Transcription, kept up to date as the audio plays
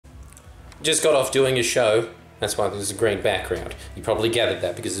just got off doing a show. That's why there's a green background. You probably gathered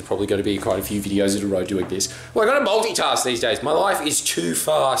that because there's probably going to be quite a few videos in a row doing this. Well, I got to multitask these days. My life is too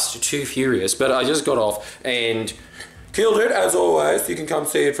fast, too furious, but I just got off and killed it, as always. You can come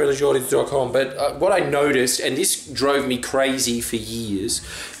see it at friendlyshorties.com. But what I noticed, and this drove me crazy for years,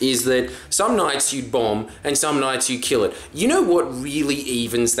 is that some nights you'd bomb and some nights you kill it. You know what really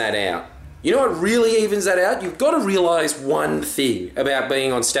evens that out? You know what really evens that out? You've got to realise one thing about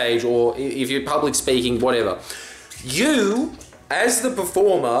being on stage, or if you're public speaking, whatever. You, as the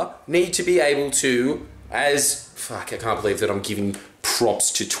performer, need to be able to, fuck, I can't believe that I'm giving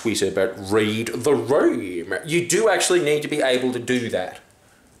props to Twitter, but read the room. You do actually need to be able to do that.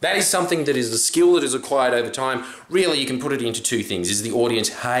 That is something that is a skill that is acquired over time. Really, you can put it into two things. Is the audience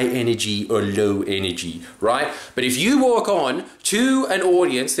high energy or low energy, right? But if you walk on to an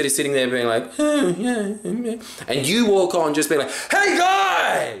audience that is sitting there being like, oh, yeah, and you walk on just being like, hey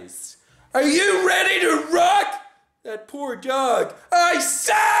guys, are you ready to rock? That poor dog. I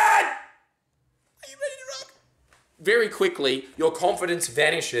said, are you ready to rock? Very quickly, your confidence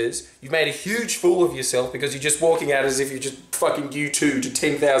vanishes. You've made a huge fool of yourself because you're just walking out as if you're just fucking U2 to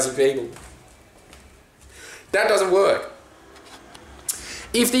 10,000 people. That doesn't work.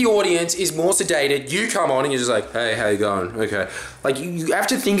 If the audience is more sedated, you come on and you're just like, hey, how you going? Okay. Like, you have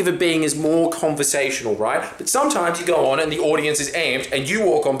to think of it being as more conversational, right? But sometimes you go on and the audience is amped and you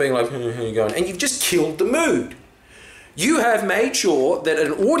walk on being like, hey, how you going? And you've just killed the mood. You have made sure that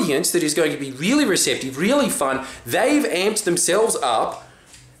an audience that is going to be really receptive, really fun, they've amped themselves up,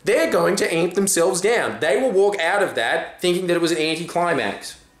 they're going to amp themselves down. They will walk out of that thinking that it was an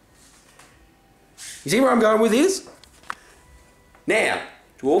anticlimax. You see where I'm going with this? Now,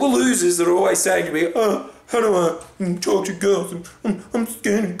 to all the losers that are always saying to me, oh, how do I talk to girls? I'm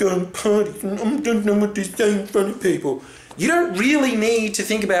scared of going to parties and I don't know what to say in front of people. You don't really need to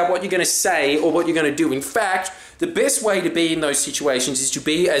think about what you're going to say or what you're going to do. In fact, the best way to be in those situations is to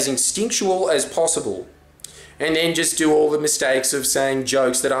be as instinctual as possible. And then just do all the mistakes of saying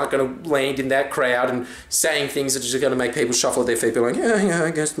jokes that aren't going to land in that crowd and saying things that are just going to make people shuffle their feet, be like, yeah, I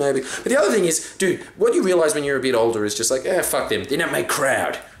guess maybe. But the other thing is, dude, what you realise when you're a bit older is just like, fuck them. They're not my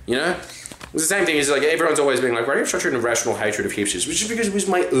crowd, you know? It's the same thing as like everyone's always being like, why do you have such an irrational hatred of hipsters? Which is because it was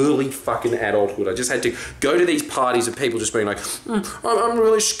my early fucking adulthood. I just had to go to these parties of people just being like, I'm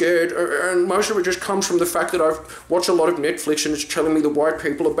really scared, and most of it just comes from the fact that I've watched a lot of Netflix and it's telling me the white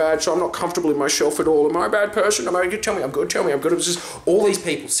people are bad, so I'm not comfortable in myself at all. Am I a bad person? Tell me I'm good, tell me I'm good. It was just all these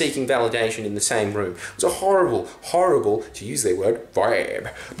people seeking validation in the same room. It was a horrible, horrible, to use their word,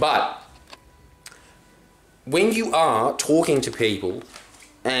 vibe. But when you are talking to people,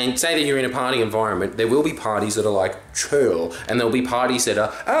 and say that you're in a party environment, there will be parties that are like chill, and there'll be parties that are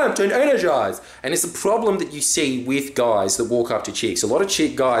amped and energized. And it's the problem that you see with guys that walk up to chicks. A lot of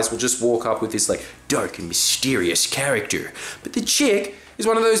chick guys will just walk up with this like dark and mysterious character. But the chick is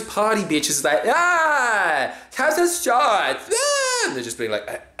one of those party bitches that, how's the shot? And they're just being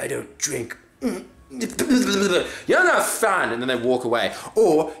like, I don't drink. You're not fun, and then they walk away.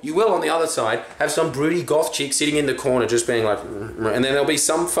 Or you will on the other side have some broody goth chick sitting in the corner just being like, and then there'll be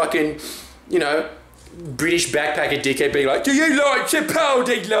some fucking, you know, British backpacker dickhead being like, do you like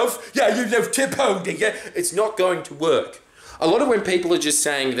Tipaldi, love? Yeah, you love Tipaldi, yeah? It's not going to work. A lot of when people are just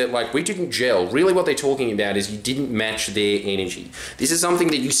saying that like we didn't gel, really what they're talking about is you didn't match their energy. This is something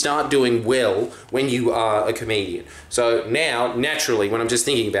that you start doing well when you are a comedian. So now, naturally, when I'm just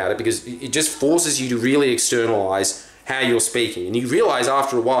thinking about it, because it just forces you to really externalize how you're speaking. And you realize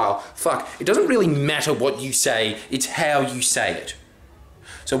after a while, fuck, it doesn't really matter what you say, it's how you say it.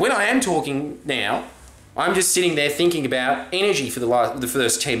 So when I am talking now, I'm just sitting there thinking about energy for the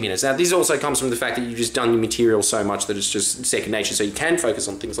first 10 minutes. Now, this also comes from the fact that you've just done your material so much that it's just second nature, so you can focus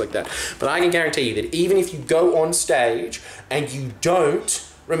on things like that. But I can guarantee you that even if you go on stage and you don't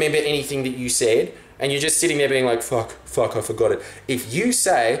remember anything that you said, and you're just sitting there being like, fuck, I forgot it. If you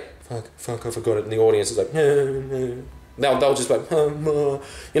say, fuck, I forgot it, and the audience is like, they'll just be like,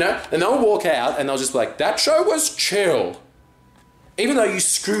 you know? And they'll walk out and they'll just be like, that show was chill. Even though you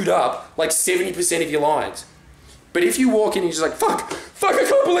screwed up like 70% of your lines. But if you walk in and you're just like, fuck, I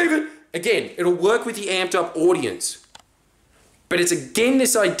can't believe it. Again, it'll work with the amped up audience. But it's again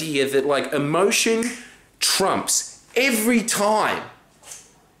this idea that like emotion trumps every time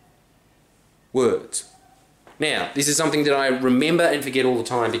words. Now, this is something that I remember and forget all the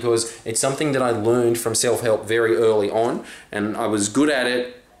time because it's something that I learned from self-help very early on, and I was good at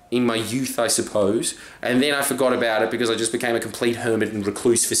it in my youth, I suppose, and then I forgot about it because I just became a complete hermit and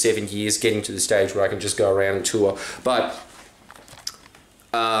recluse for 7 years, getting to the stage where I can just go around and tour. But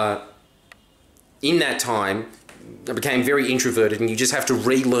in that time, became very introverted, and you just have to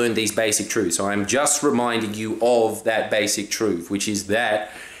relearn these basic truths. So I'm just reminding you of that basic truth, which is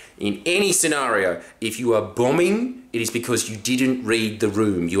that in any scenario, if you are bombing, it is because you didn't read the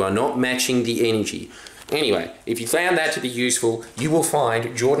room. You are not matching the energy. Anyway, if you found that to be useful, you will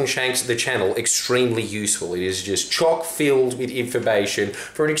find Jordan Shanks, the channel, extremely useful. It is just chock filled with information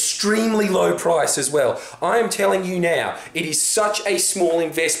for an extremely low price as well. I am telling you now, it is such a small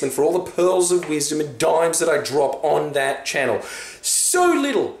investment for all the pearls of wisdom and dimes that I drop on that channel. So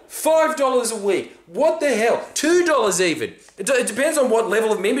little, $5 a week. What the hell? $2 even. It depends on what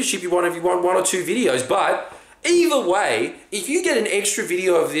level of membership you want, if you want 1 or 2 videos, but either way, if you get an extra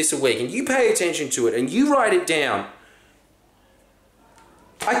video of this a week and you pay attention to it and you write it down,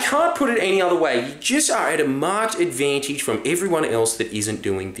 I can't put it any other way. You just are at a marked advantage from everyone else that isn't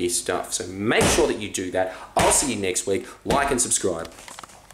doing this stuff. So make sure that you do that. I'll see you next week. Like and subscribe.